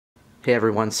Hey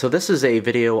everyone, so this is a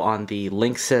video on the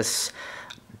Linksys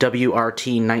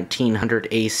WRT1900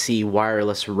 AC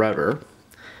wireless router.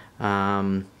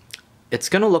 It's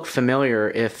going to look familiar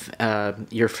if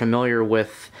you're familiar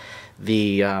with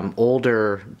the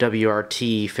older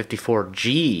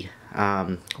WRT54G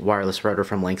wireless router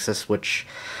from Linksys, which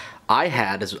I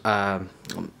had as and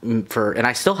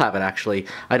I still have it actually.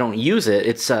 I don't use it.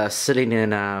 It's sitting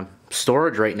in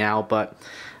storage right now, but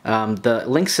the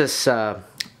Linksys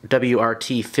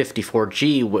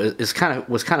WRT54G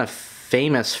was kind of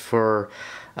famous for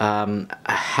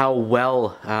how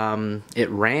well it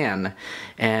ran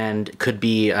and could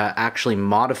be actually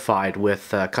modified with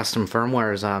custom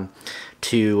firmwares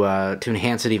to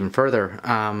enhance it even further.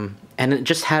 And it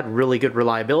just had really good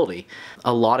reliability.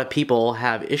 A lot of people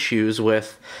have issues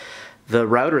with the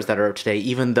routers that are out today,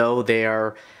 even though they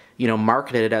are, you know,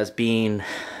 marketed as being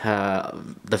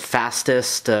the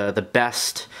fastest, the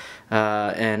best. You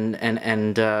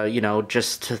know,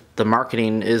 just the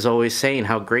marketing is always saying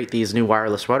how great these new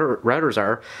wireless routers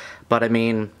are, but I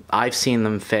mean, I've seen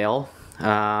them fail.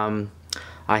 I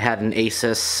had an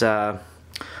Asus,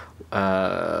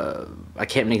 I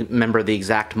can't remember the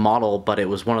exact model, but it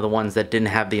was one of the ones that didn't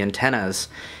have the antennas,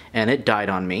 and it died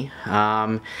on me.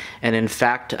 And in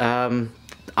fact,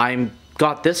 I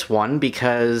got this one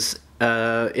because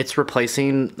it's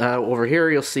replacing, over here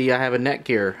you'll see I have a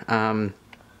Netgear.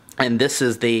 And this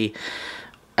is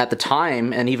at the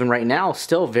time, and even right now,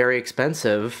 still very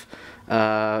expensive.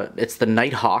 It's the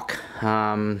Nighthawk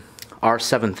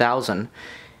R7000,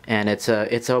 and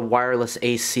it's a wireless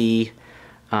AC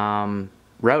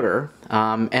router.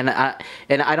 And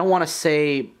I don't want to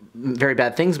say very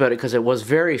bad things about it because it was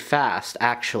very fast,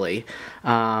 actually,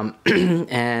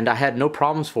 and I had no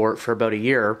problems for it for about a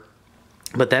year.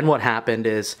 But then what happened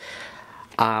is,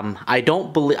 I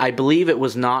believe it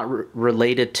was not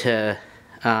related to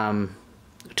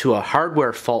a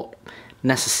hardware fault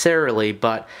necessarily,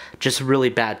 but just really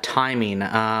bad timing.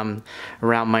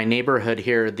 Around my neighborhood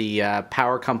here, the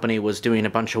power company was doing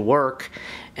a bunch of work,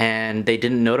 and they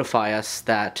didn't notify us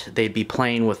that they'd be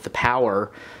playing with the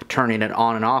power, turning it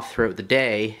on and off throughout the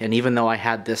day. And even though I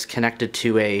had this connected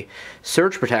to a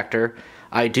surge protector,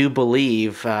 I do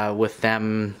believe with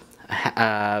them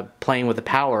playing with the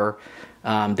power,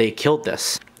 they killed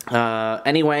this.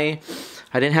 Anyway,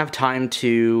 I didn't have time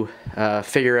to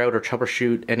figure out or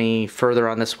troubleshoot any further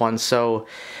on this one, so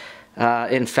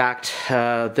in fact,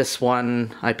 this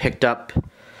one I picked up,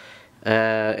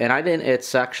 and I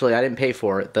didn't pay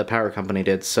for it. The power company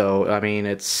did. So I mean,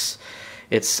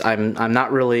 I'm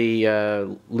not really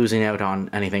losing out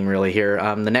on anything really here.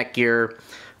 The Netgear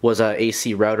was a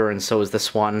AC router, and so is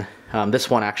this one.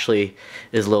 This one actually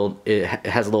is it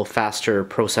has a little faster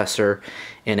processor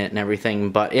in it and everything.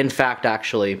 But in fact,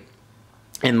 actually,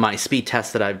 in my speed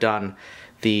test that I've done,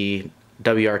 the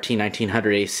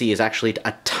WRT1900AC is actually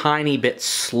a tiny bit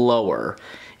slower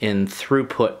in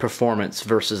throughput performance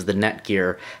versus the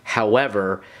Netgear.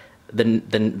 However, the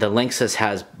Linksys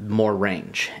has more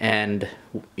range, and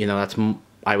you know,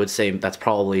 I would say that's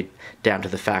probably down to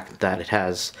the fact that it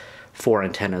has 4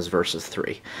 antennas versus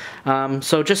 3.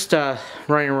 So just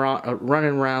running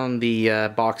around the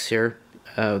box here,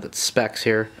 the specs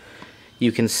here,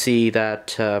 you can see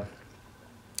that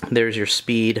there's your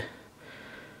speed.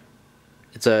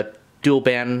 It's a dual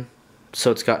band, so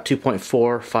it's got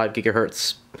 2.4, 5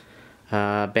 gigahertz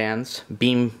bands,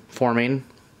 beam forming,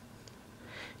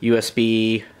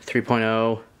 USB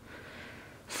 3.0,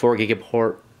 4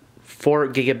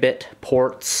 gigabit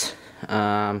ports.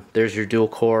 There's your dual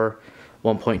core,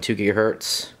 1.2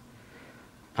 gigahertz.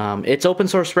 It's open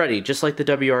source ready, just like the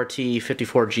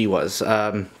WRT54G was.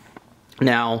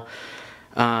 Now,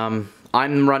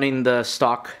 I'm running the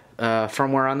stock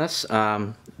firmware on this.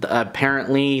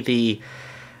 Apparently, the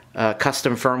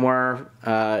custom firmware,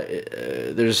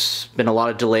 there's been a lot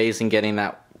of delays in getting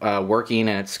that working,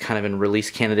 and it's kind of in release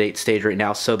candidate stage right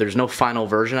now. So there's no final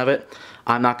version of it.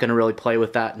 I'm not going to really play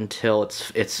with that until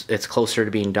it's closer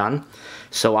to being done.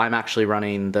 So I'm actually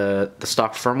running the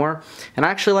stock firmware, and I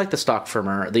actually like the stock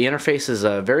firmware. The interface is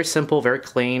very simple, very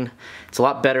clean. It's a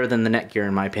lot better than the Netgear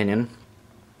in my opinion.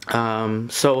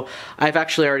 So I've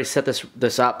actually already set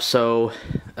this up, so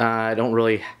I don't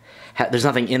really there's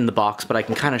nothing in the box, but I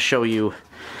can kind of show you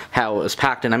how it was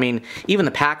packed. And I mean, even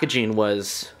the packaging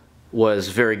was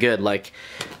very good. Like,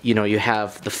 you know, you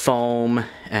have the foam,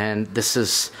 and this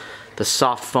is the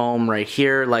soft foam right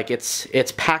here. Like, it's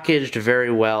packaged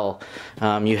very well.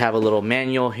 You have a little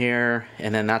manual here,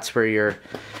 and then that's where your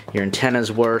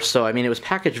antennas were. So I mean, it was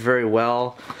packaged very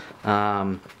well.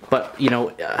 But you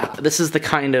know, this is the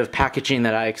kind of packaging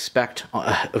that I expect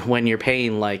when you're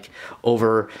paying like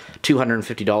over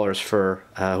 $250 for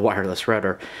a wireless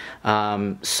router.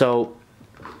 So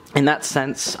in that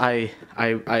sense, I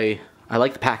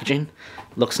like the packaging.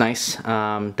 Looks nice.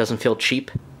 Doesn't feel cheap.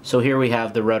 So here we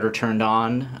have the router turned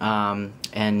on,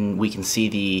 and we can see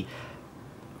the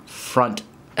front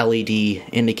LED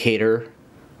indicator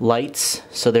lights.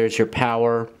 So there's your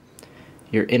power,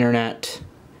 your internet,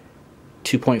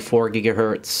 2.4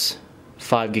 gigahertz,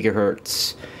 5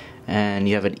 gigahertz, and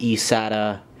you have an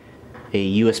eSATA,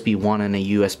 a USB 1 and a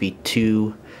USB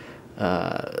 2.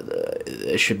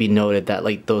 It should be noted that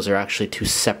like those are actually two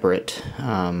separate,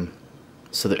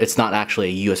 so that it's not actually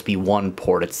a USB 1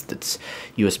 port, it's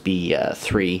USB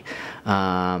 3.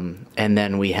 And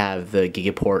then we have the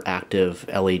Gigaport active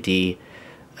LED.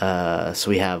 So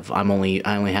we have, I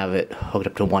only have it hooked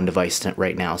up to one device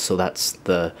right now, so that's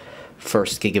the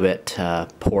first gigabit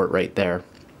port right there.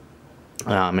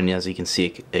 And as you can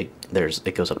see,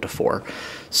 it goes up to 4.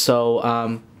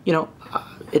 So you know,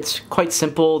 it's quite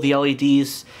simple. The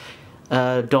LEDs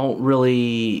don't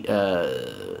really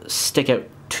stick out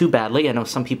too badly. I know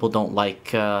some people don't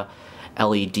like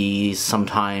LEDs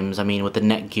sometimes. I mean, with the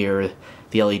Netgear,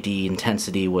 the LED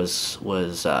intensity was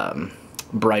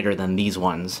brighter than these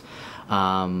ones.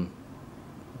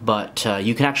 But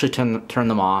you can actually turn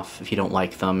them off if you don't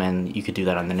like them, and you could do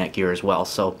that on the Netgear as well,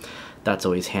 so that's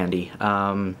always handy.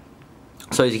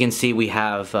 So as you can see, we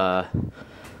have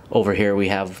over here we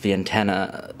have the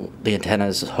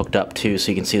antenna's hooked up too,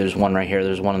 so you can see there's one right here,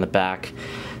 there's one in the back,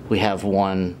 we have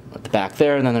one at the back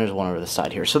there, and then there's one over the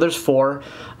side here. So there's 4.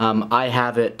 I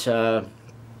have it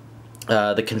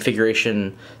the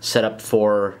configuration set up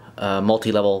for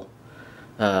multi-level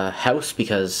house,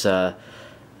 because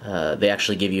they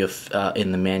actually give you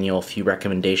in the manual a few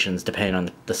recommendations depending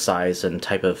on the size and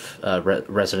type of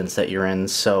residence that you're in.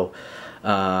 So,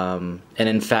 and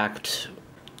in fact,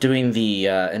 doing the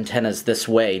antennas this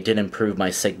way did improve my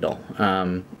signal.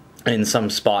 In some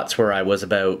spots where I was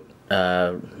about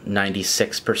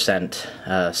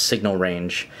 96% signal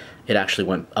range, it actually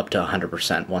went up to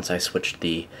 100% once I switched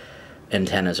the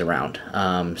antennas around.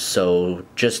 So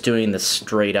just doing the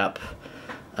straight up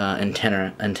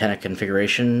antenna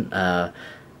configuration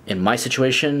in my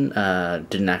situation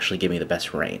didn't actually give me the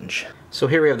best range. So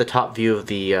here we have the top view of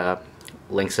the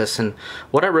Linksys, and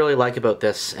what I really like about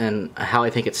this and how I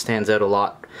think it stands out a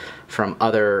lot from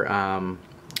other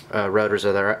routers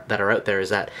that are out there is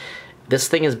that this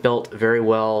thing is built very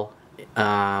well,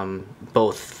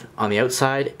 both on the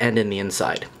outside and in the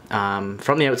inside.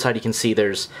 From the outside you can see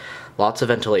there's lots of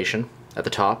ventilation at the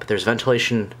top. There's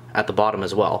ventilation at the bottom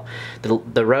as well.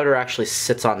 The router actually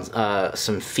sits on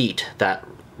some feet that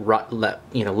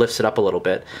lifts it up a little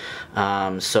bit,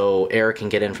 so air can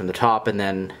get in from the top, and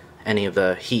then any of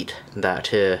the heat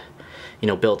that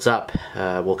builds up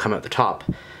will come out the top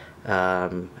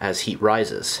as heat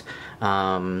rises.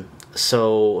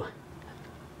 So,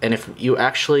 and if you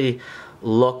actually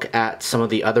look at some of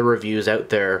the other reviews out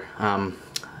there,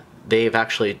 they've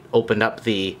actually opened up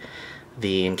the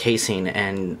encasing,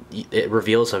 and it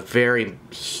reveals a very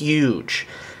huge,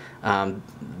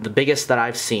 the biggest that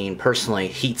I've seen personally,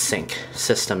 heatsink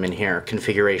system in here,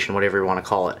 configuration, whatever you want to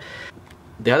call it.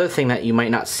 The other thing that you might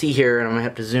not see here, and I'm going to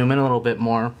have to zoom in a little bit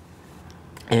more,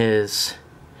 is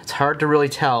it's hard to really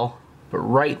tell, but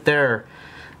right there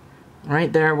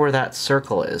where that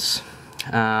circle is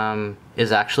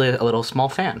actually a little small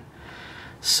fan.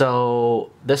 So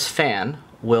this fan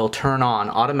will turn on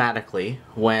automatically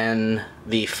when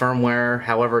the firmware,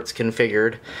 however it's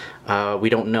configured,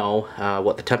 we don't know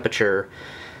what the temperature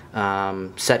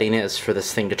setting is for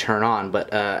this thing to turn on,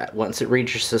 but once it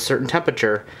reaches a certain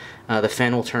temperature, the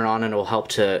fan will turn on and it will help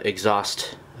to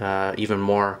exhaust even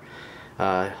more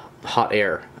hot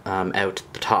air out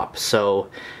the top. So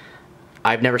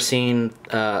I've never seen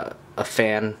a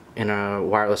fan in a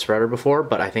wireless router before,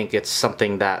 but I think it's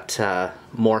something that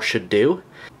more should do.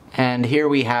 And here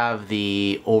we have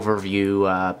the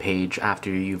overview page after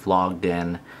you've logged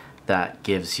in that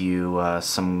gives you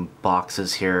some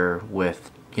boxes here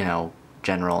with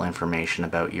general information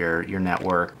about your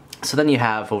network. So then you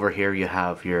have over here, you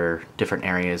have your different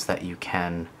areas that you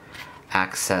can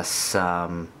access.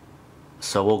 So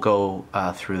we'll go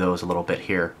through those a little bit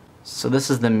here. So this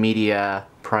is the media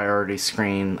priority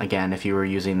screen. Again, if you were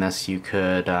using this, you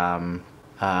could, I'm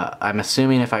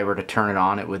assuming if I were to turn it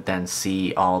on, it would then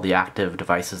see all the active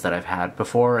devices that I've had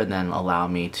before and then allow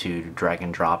me to drag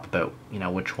and drop about,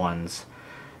 which ones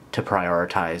to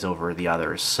prioritize over the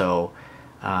others. So,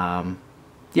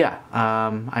 yeah,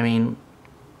 I mean,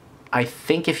 I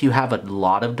think if you have a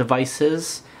lot of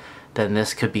devices, then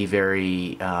this could be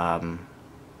very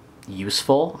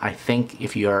useful. I think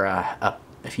if you are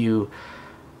if you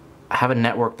have a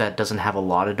network that doesn't have a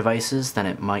lot of devices,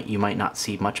 then you might not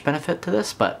see much benefit to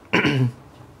this, but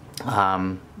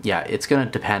yeah, it's going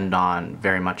to depend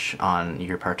very much on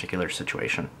your particular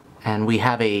situation. And we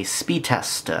have a speed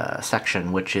test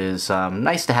section, which is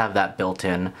nice to have that built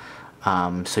in,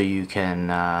 so you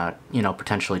can you know,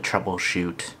 potentially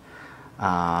troubleshoot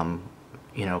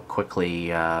you know, quickly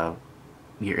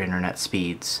your internet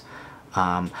speeds.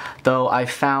 Though I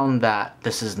found that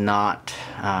this is not,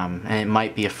 and it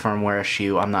might be a firmware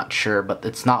issue, I'm not sure, but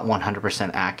it's not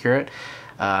 100% accurate.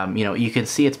 You know, you can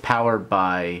see it's powered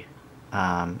by,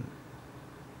 I've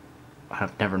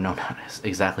never known how to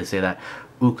exactly say that,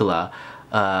 Ookla,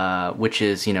 which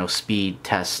is, you know,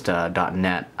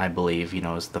 speedtest.net, I believe, you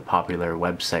know, is the popular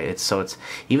website. So it's,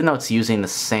 even though it's using the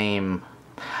same,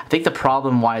 I think the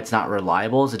problem why it's not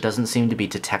reliable is it doesn't seem to be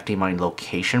detecting my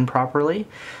location properly.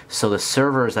 So the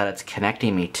servers that it's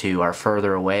connecting me to are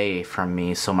further away from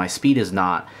me, so my speed is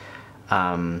not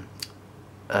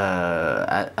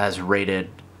as rated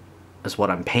as what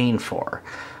I'm paying for.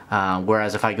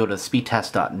 Whereas if I go to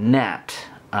speedtest.net,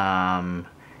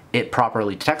 it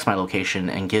properly detects my location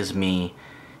and gives me,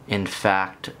 in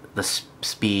fact, the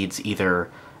speeds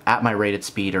either at my rated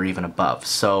speed or even above.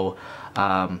 So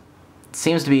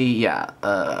seems to be, yeah,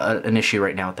 an issue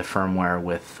right now with the firmware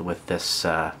with this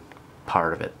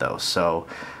part of it, though. So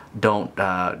don't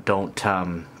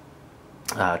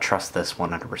trust this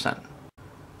 100%.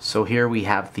 So here we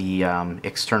have the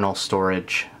external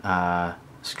storage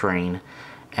screen,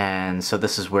 and so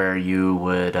this is where you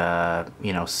would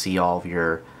you know, see all of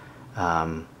your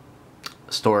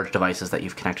storage devices that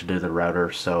you've connected to the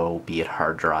router. So be it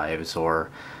hard drives or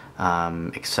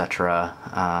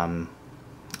etc.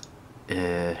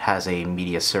 It has a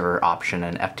media server option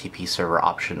and FTP server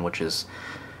option, which is,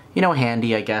 you know,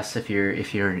 handy, I guess, if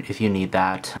you need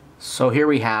that. So here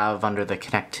we have, under the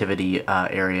connectivity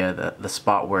area, the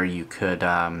spot where you could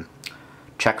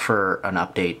check for an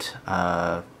update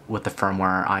with the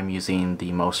firmware. I'm using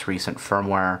the most recent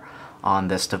firmware on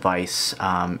this device.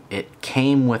 It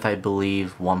came with, I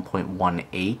believe,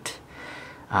 1.18,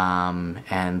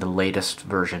 and the latest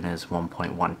version is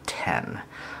 1.110.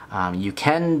 You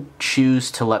can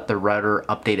choose to let the router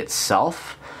update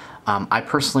itself. I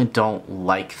personally don't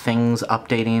like things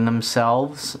updating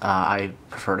themselves. I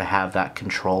prefer to have that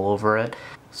control over it.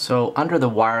 So under the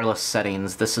wireless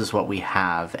settings, this is what we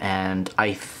have, and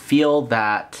I feel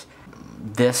that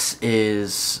this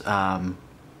is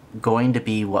going to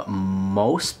be what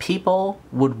most people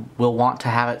will want to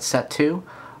have it set to,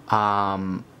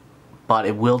 but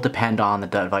it will depend on the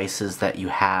devices that you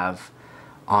have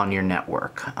on your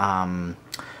network.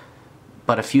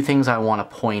 But a few things I want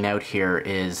to point out here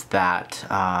is that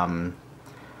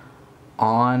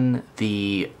on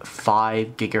the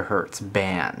 5 gigahertz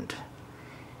band,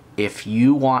 if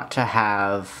you want to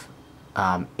have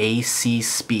AC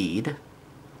speed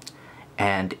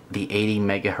and the 80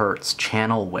 megahertz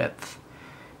channel width,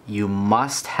 you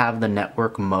must have the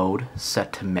network mode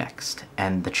set to mixed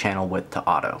and the channel width to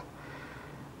auto.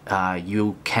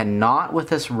 You cannot, with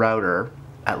this router,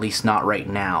 at least not right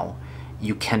now,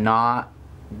 you cannot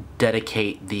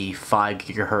dedicate the 5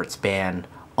 gigahertz band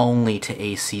only to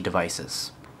AC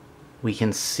devices. We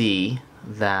can see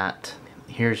that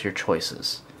here's your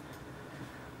choices.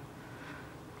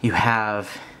 You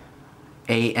have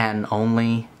AN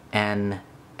only, N,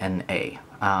 and A.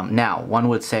 Now, one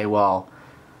would say, well,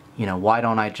 you know, why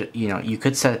don't I just, you know, you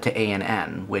could set it to A and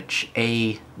N, which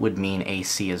A would mean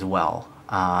AC as well.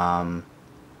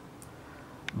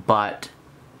 But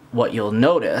what you'll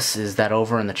notice is that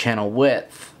over in the channel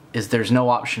width is there's no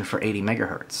option for 80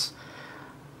 megahertz,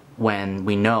 when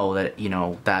we know that, you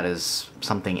know, that is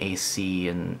something AC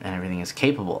and everything is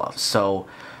capable of. So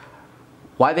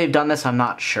why they've done this, I'm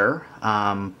not sure,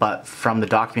 but from the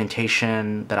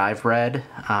documentation that I've read,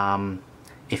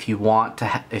 if you want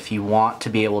to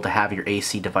be able to have your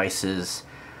AC devices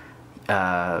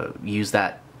use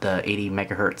the 80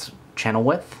 megahertz channel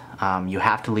width, you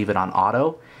have to leave it on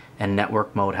auto, and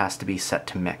network mode has to be set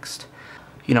to mixed.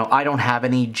 You know, I don't have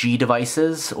any G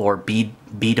devices or B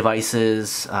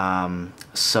devices,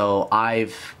 so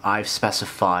I've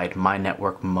specified my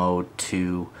network mode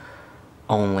to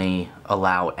only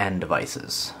allow N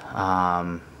devices.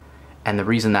 And the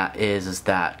reason that is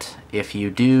that if you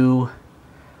do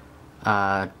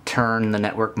turn the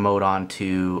network mode on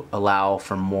to allow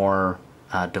for more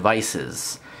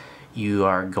devices, you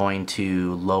are going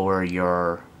to lower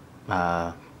your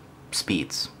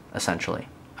speeds, essentially,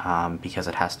 because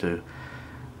it has to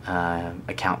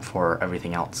account for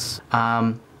everything else.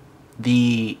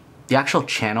 the actual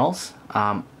channels,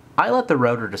 I let the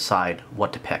router decide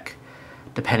what to pick,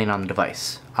 depending on the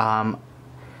device.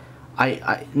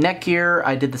 Netgear,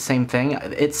 I did the same thing.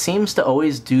 It seems to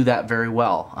always do that very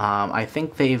well. I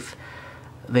think the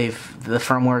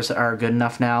firmwares are good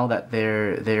enough now that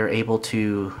they're able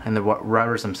to, and the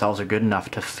routers themselves are good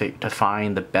enough to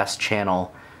find the best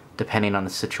channel depending on the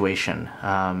situation.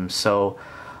 So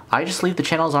I just leave the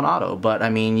channels on auto, but I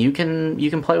mean, you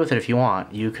can play with it if you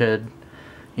want. You could,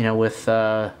 you know, with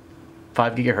 5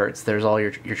 gigahertz, there's all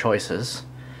your choices.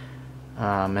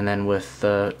 And then with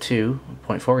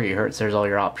 2.4 gigahertz, there's all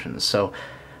your options. So,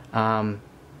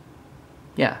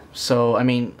 yeah. So, I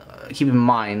mean, keep in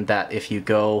mind that if you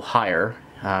go higher,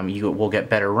 you will get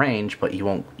better range, but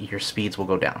your speeds will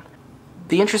go down.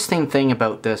 The interesting thing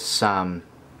about this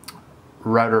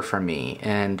router for me,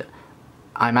 and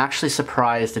I'm actually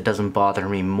surprised it doesn't bother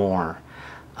me more,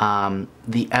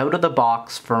 the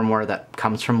out-of-the-box firmware that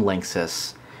comes from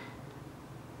Linksys,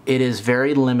 it is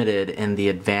very limited in the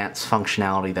advanced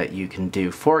functionality that you can do.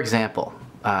 For example,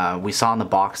 we saw in the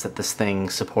box that this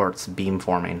thing supports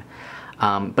beamforming,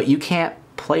 but you can't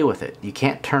play with it. You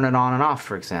can't turn it on and off,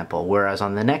 for example, whereas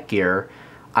on the Netgear,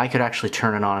 I could actually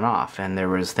turn it on and off, and there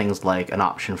was things like an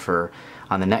option for,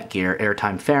 on the Netgear,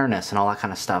 airtime fairness and all that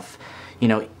kind of stuff. You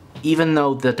know, even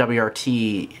though the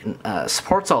WRT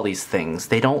supports all these things,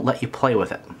 they don't let you play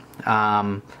with it.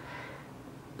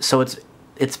 So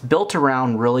it's built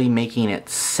around really making it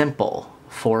simple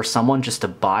for someone just to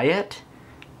buy it,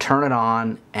 turn it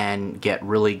on, and get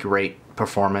really great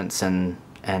performance and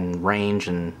range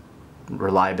and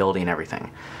reliability and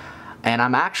everything. And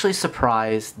I'm actually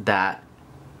surprised that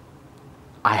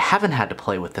I haven't had to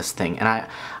play with this thing, and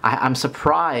I'm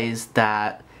surprised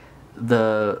that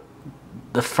the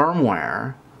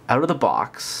firmware out of the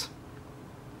box,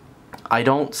 I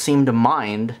don't seem to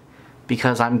mind,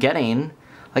 because I'm getting,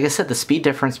 like I said, the speed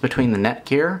difference between the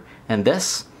Netgear and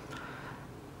this,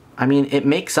 I mean, it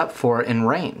makes up for it in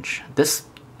range. This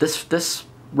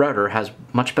router has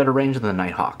much better range than the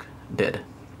Nighthawk did.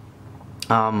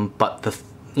 But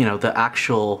the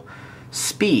actual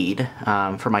speed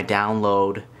for my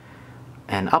download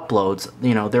and uploads,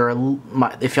 you know,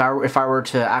 if I were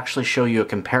to actually show you a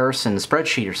comparison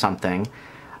spreadsheet or something,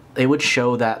 it would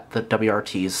show that the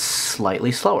WRT is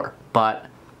slightly slower, but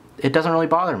it doesn't really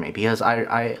bother me, because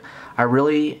I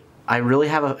really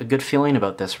have a good feeling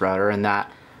about this router, and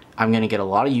that I'm going to get a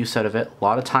lot of use out of it, a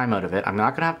lot of time out of it. I'm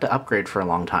not going to have to upgrade for a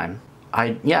long time.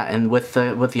 And with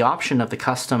the option of the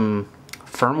custom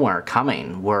firmware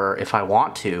coming, where if I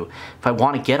want to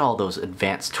get all those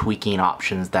advanced tweaking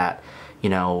options that, you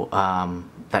know,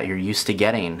 that you're used to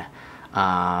getting, then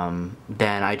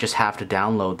I just have to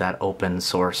download that open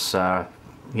source,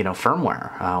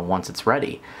 firmware once it's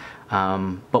ready.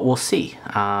 But we'll see.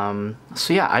 So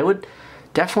yeah, I would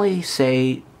definitely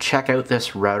say check out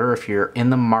this router if you're in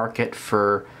the market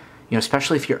for, you know,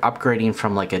 especially if you're upgrading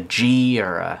from like a G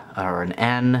or an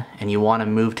N and you want to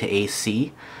move to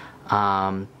AC.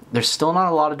 There's still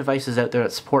not a lot of devices out there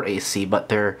that support AC, but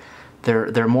they're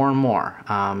more and more.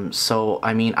 So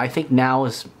I mean, I think now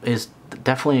is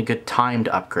definitely a good time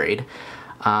to upgrade.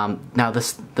 Now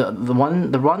the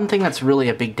one thing that's really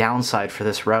a big downside for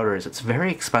this router is it's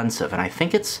very expensive, and I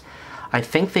think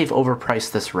they've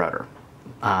overpriced this router,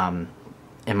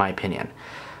 in my opinion,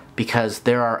 because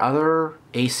there are other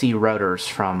AC routers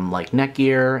from like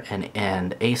Netgear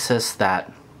and Asus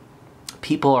that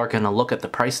people are going to look at the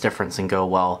price difference and go,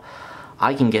 well,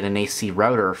 I can get an AC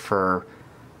router for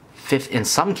in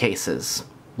some cases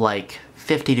like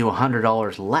 $50 to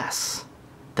 $100 less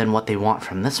than what they want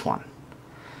from this one.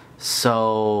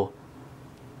 So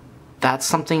that's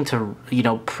something to, you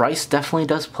know, price definitely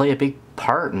does play a big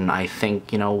part in, I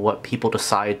think, you know, what people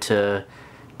decide to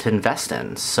invest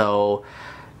in. So,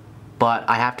 but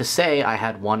I have to say, I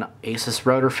had one Asus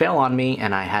router fail on me,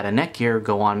 and I had a Netgear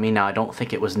go on me. Now, I don't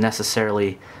think it was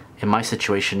necessarily, in my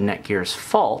situation, Netgear's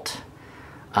fault.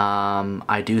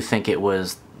 I do think it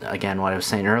was, again, what I was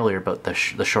saying earlier about the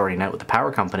shorting out with the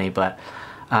power company, but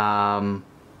I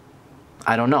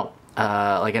don't know.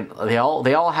 They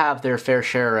all have their fair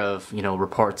share of, you know,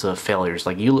 reports of failures.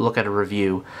 Like, you look at a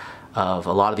review of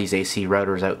a lot of these AC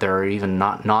routers out there, or even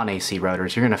non-AC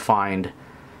routers,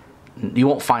 you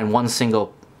won't find one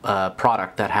single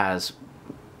product that has,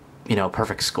 you know,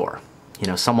 perfect score. You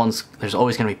know, there's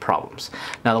always going to be problems.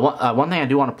 Now, the one thing I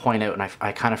do want to point out, and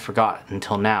I kind of forgot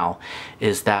until now,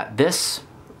 is that this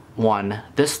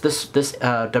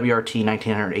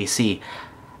WRT1900 AC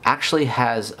actually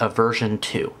has a version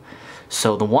 2.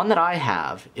 So the one that I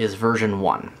have is version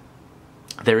 1.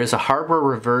 There is a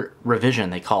hardware revision,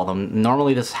 they call them.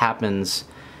 Normally this happens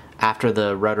after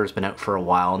the router's been out for a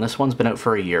while, and this one's been out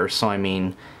for a year, so I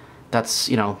mean, that's,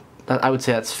 you know, I would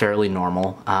say that's fairly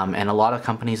normal, and a lot of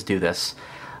companies do this.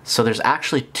 So there's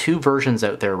actually 2 versions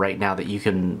out there right now that you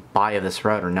can buy of this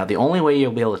router. Now the only way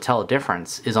you'll be able to tell a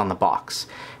difference is on the box.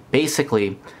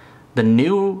 Basically, the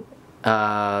new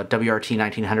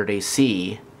WRT1900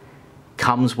 AC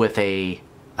comes with a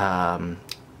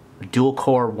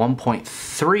dual-core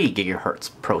 1.3 gigahertz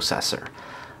processor.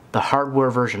 The hardware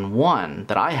version 1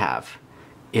 that I have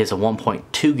is a 1.2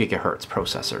 gigahertz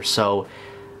processor. So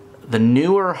the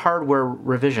newer hardware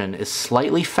revision is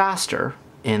slightly faster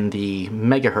in the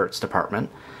megahertz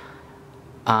department,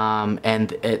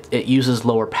 and it uses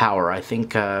lower power. I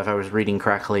think if I was reading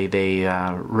correctly, they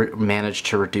managed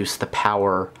to reduce the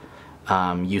power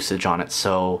usage on it.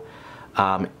 So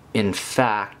in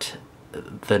fact,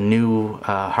 the new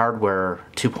hardware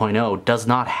 2.0 does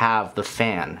not have the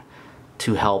fan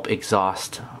to help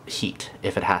exhaust heat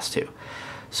if it has to.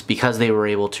 So because they were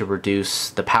able to reduce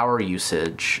the power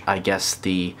usage, I guess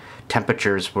the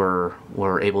temperatures were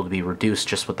able to be reduced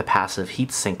just with the passive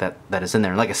heatsink that is in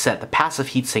there. And like I said, the passive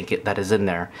heatsink that is in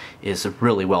there is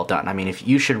really well done. I mean, if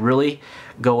you should really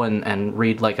go and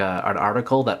read like an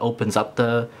article that opens up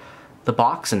the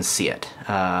box and see it.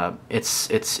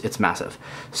 It's massive.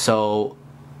 So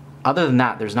other than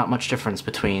that, there's not much difference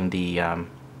between the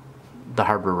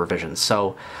hardware revisions.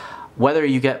 So whether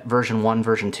you get version 1,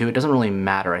 version 2, it doesn't really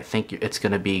matter. I think it's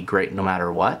going to be great no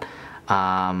matter what.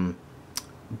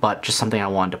 But just something I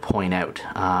wanted to point out.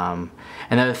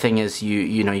 Another thing is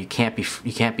you can't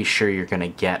be sure you're going to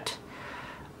get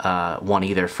one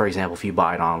either. For example, if you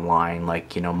buy it online,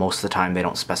 like, you know, most of the time they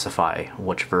don't specify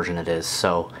which version it is,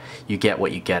 so you get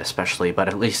what you get, especially. But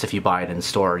at least if you buy it in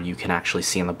store, you can actually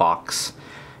see in the box,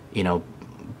 you know,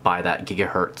 by that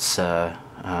gigahertz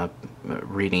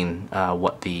reading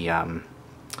what the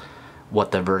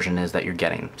version is that you're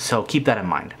getting. So keep that in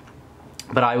mind.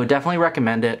 But I would definitely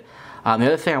recommend it. The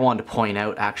other thing I wanted to point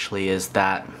out actually is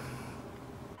that,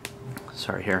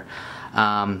 sorry here,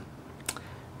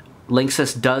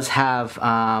 Linksys does have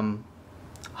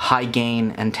high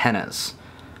gain antennas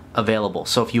available.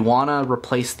 So if you want to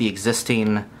replace the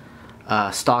existing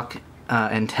stock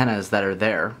antennas that are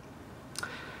there,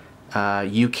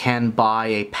 you can buy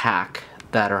a pack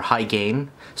that are high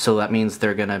gain. So that means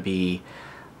they're going to be,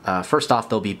 first off,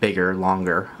 they'll be bigger,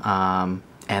 longer,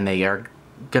 and they are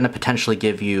going to potentially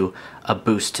give you a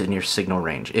boost in your signal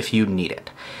range if you need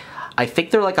it. I think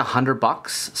they're like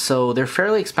 $100, so they're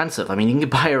fairly expensive. I mean,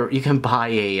 you can buy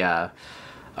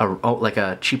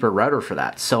a cheaper router for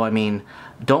that. So I mean,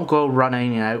 don't go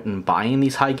running out and buying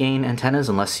these high gain antennas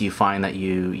unless you find that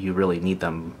you really need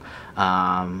them.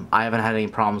 I haven't had any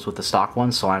problems with the stock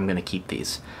ones, so I'm going to keep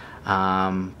these. But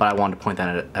I wanted to point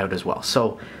that out as well.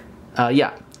 So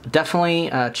yeah, definitely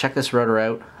check this router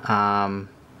out.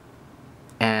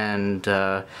 And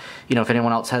you know, if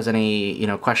anyone else has any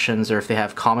questions, or if they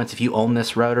have comments, if you own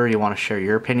this router, you want to share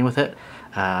your opinion with it,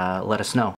 let us know.